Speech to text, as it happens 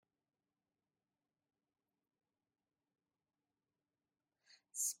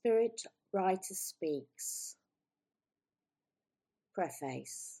Spirit Writer Speaks.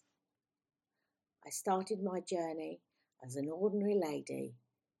 Preface. I started my journey as an ordinary lady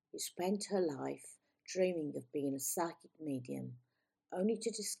who spent her life dreaming of being a psychic medium, only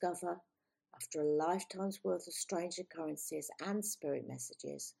to discover, after a lifetime's worth of strange occurrences and spirit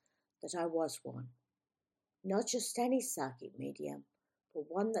messages, that I was one. Not just any psychic medium, but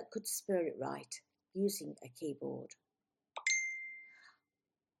one that could spirit write using a keyboard.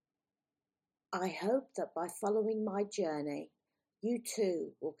 I hope that by following my journey, you too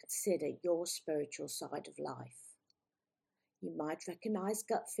will consider your spiritual side of life. You might recognize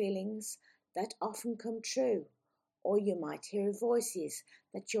gut feelings that often come true, or you might hear voices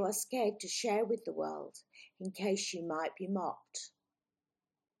that you are scared to share with the world in case you might be mocked.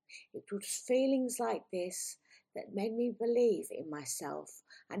 It was feelings like this that made me believe in myself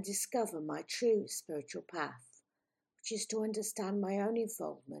and discover my true spiritual path, which is to understand my own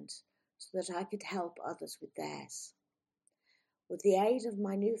involvement so that I could help others with theirs. With the aid of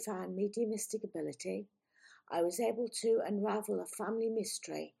my newfound mediumistic ability, I was able to unravel a family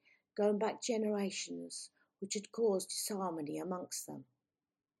mystery going back generations which had caused disharmony amongst them.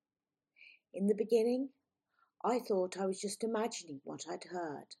 In the beginning, I thought I was just imagining what I'd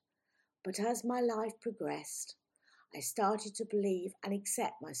heard, but as my life progressed, I started to believe and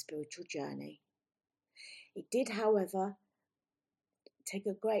accept my spiritual journey. It did, however, take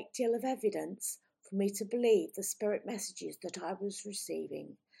a great deal of evidence for me to believe the spirit messages that I was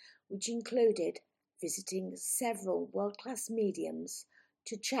receiving, which included visiting several world-class mediums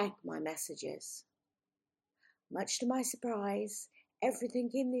to check my messages. Much to my surprise, everything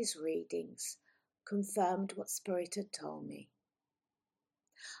in these readings confirmed what Spirit had told me.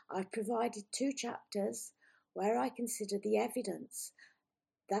 I've provided 2 chapters where I consider the evidence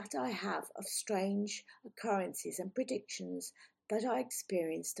that I have of strange occurrences and predictions that I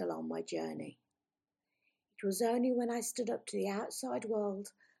experienced along my journey. It was only when I stood up to the outside world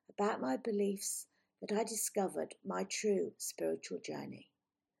about my beliefs that I discovered my true spiritual journey,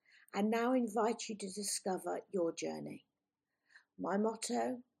 and now invite you to discover your journey. My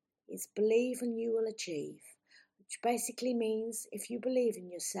motto is believe and you will achieve, which basically means if you believe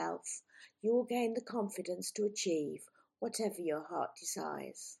in yourself, you will gain the confidence to achieve whatever your heart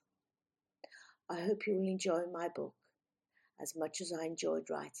desires. I hope you will enjoy my book as much as I enjoyed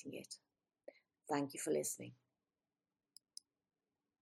writing it. Thank you for listening.